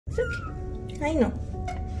It's okay. I know.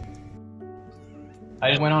 I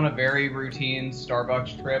just went on a very routine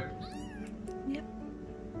Starbucks trip. Yep.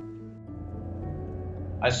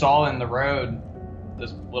 I saw in the road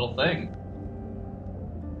this little thing.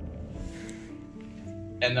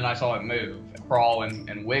 And then I saw it move, crawl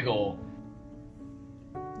and wiggle.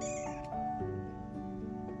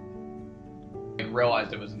 I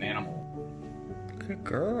realized it was an animal. Good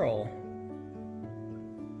girl.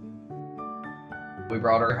 We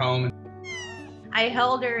brought her home. I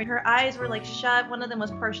held her and her eyes were like shut. One of them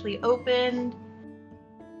was partially opened.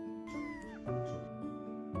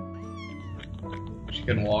 She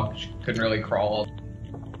couldn't walk, she couldn't really crawl.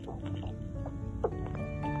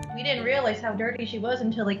 We didn't realize how dirty she was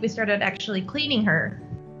until like we started actually cleaning her.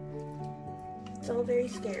 It's all very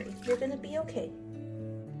scary. You're gonna be okay.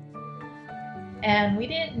 And we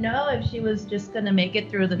didn't know if she was just gonna make it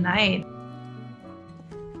through the night.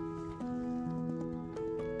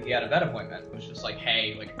 He had a vet appointment. It was just like,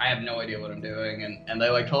 hey, like I have no idea what I'm doing, and they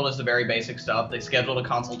like told us the very basic stuff. They scheduled a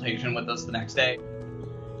consultation with us the next day.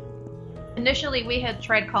 Initially, we had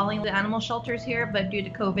tried calling the animal shelters here, but due to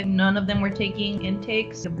COVID, none of them were taking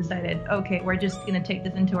intakes. We decided, okay, we're just gonna take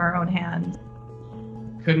this into our own hands.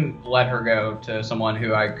 Couldn't let her go to someone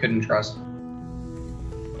who I couldn't trust.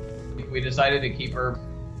 We decided to keep her.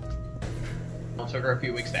 It took her a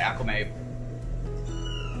few weeks to acclimate.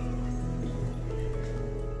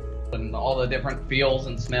 And all the different feels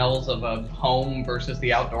and smells of a home versus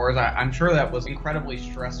the outdoors, I'm sure that was incredibly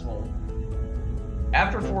stressful.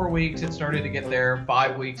 After 4 weeks, it started to get there.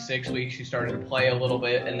 5 weeks, 6 weeks, she started to play a little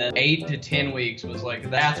bit. And then 8 to 10 weeks was like,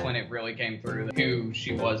 that's when it really came through who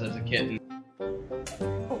she was as a kitten.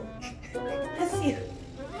 Oh, bless you.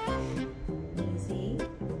 Easy.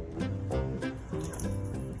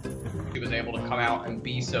 She was able to come out and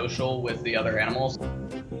be social with the other animals.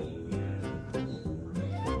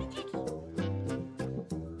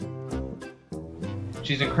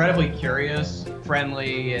 She's incredibly curious,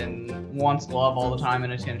 friendly, and wants love all the time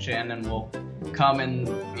and attention, and will come and,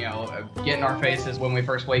 you know, get in our faces when we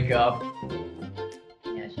first wake up.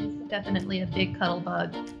 Yeah, she's definitely a big cuddle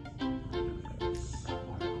bug.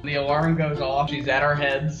 The alarm goes off, she's at our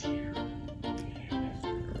heads.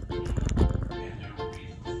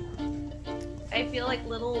 I feel like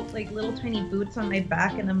little tiny boots on my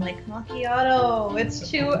back, and I'm like, Macchiato, it's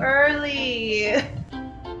too early.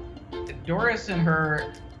 Doris and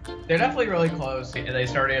her, they're definitely really close. They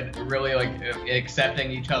started really like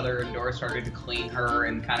accepting each other, and Doris started to clean her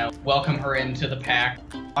and kind of welcome her into the pack.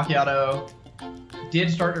 Macchiato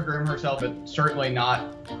did start to groom herself, but certainly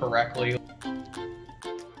not correctly.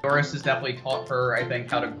 Doris has definitely taught her, I think,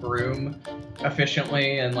 how to groom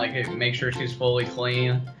efficiently and like make sure she's fully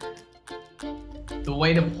clean. The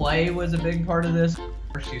way to play was a big part of this.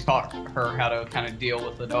 She's taught her how to kind of deal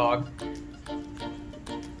with the dog.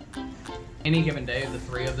 Any given day, the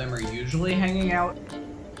three of them are usually hanging out.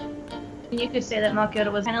 You could say that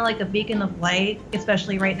Macchiato was kind of like a beacon of light,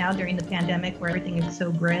 especially right now during the pandemic where everything is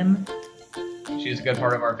so grim. She's a good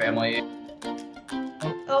part of our family.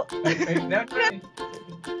 Oh. Wait,